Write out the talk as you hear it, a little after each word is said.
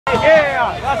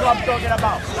Yeah, that's what I'm talking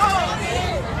about.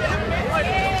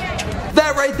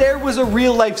 That right there was a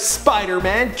real-life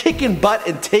Spider-Man kicking butt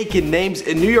and taking names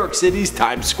in New York City's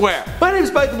Times Square. My name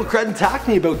is Michael McCrudden,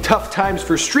 talking about tough times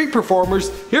for street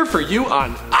performers, here for you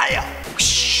on IO.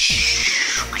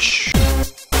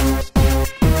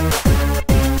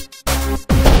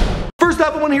 First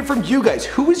up, I want to hear from you guys.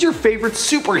 Who is your favorite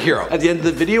superhero? At the end of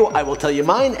the video, I will tell you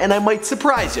mine, and I might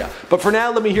surprise you. But for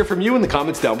now, let me hear from you in the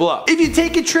comments down below. If you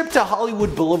take a trip to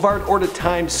Hollywood Boulevard or to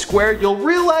Times Square, you'll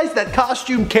realize that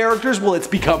costume characters, well, it's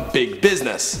become big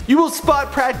business. You will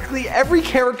spot practically every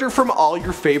character from all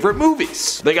your favorite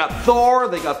movies. They got Thor,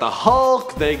 they got the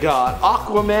Hulk, they got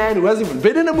Aquaman, who hasn't even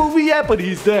been in a movie yet, but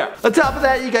he's there. On top of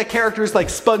that, you got characters like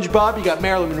SpongeBob, you got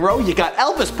Marilyn Monroe, you got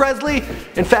Elvis Presley.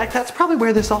 In fact, that's probably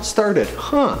where this all started.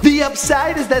 The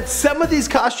upside is that some of these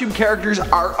costume characters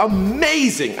are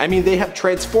amazing. I mean, they have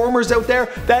Transformers out there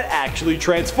that actually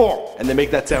transform, and they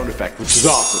make that sound effect, which is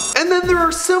awesome. And then there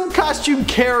are some costume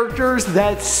characters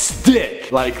that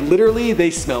stink. Like, literally,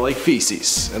 they smell like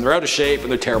feces, and they're out of shape,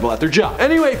 and they're terrible at their job.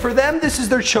 Anyway, for them, this is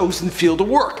their chosen field of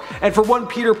work. And for one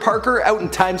Peter Parker out in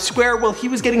Times Square, well, he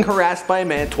was getting harassed by a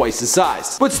man twice his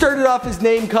size. What started off as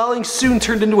name calling soon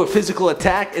turned into a physical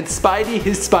attack, and Spidey,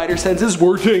 his spider senses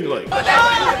were tingling.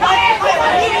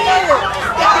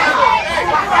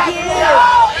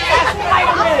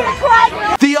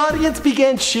 The audience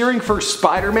began cheering for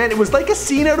Spider-Man. It was like a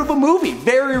scene out of a movie,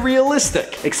 very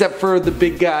realistic. Except for the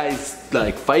big guy's,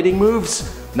 like, fighting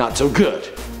moves, not so good.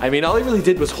 I mean, all he really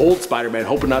did was hold Spider-Man,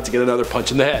 hoping not to get another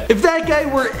punch in the head. If that guy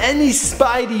were any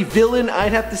Spidey villain,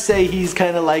 I'd have to say he's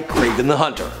kinda like Kraven the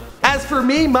Hunter. As for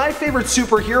me, my favorite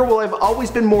superhero, well, I've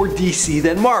always been more DC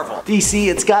than Marvel. DC,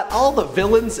 it's got all the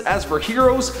villains. As for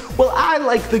heroes, well, I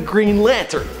like the Green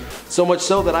Lantern. So much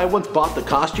so that I once bought the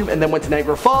costume and then went to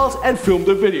Niagara Falls and filmed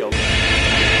a video.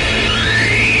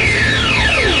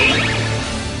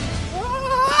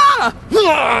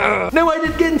 No, I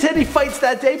didn't get into any fights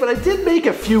that day, but I did make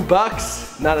a few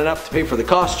bucks. Not enough to pay for the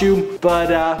costume, but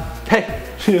hey,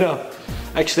 you know.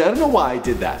 Actually, I don't know why I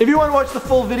did that. If you want to watch the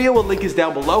full video, a link is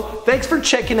down below. Thanks for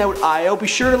checking out IO. Be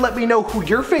sure to let me know who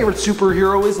your favorite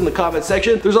superhero is in the comment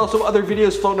section. There's also other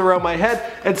videos floating around my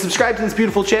head. And subscribe to this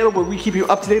beautiful channel where we keep you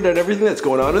up to date on everything that's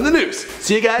going on in the news.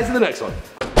 See you guys in the next one.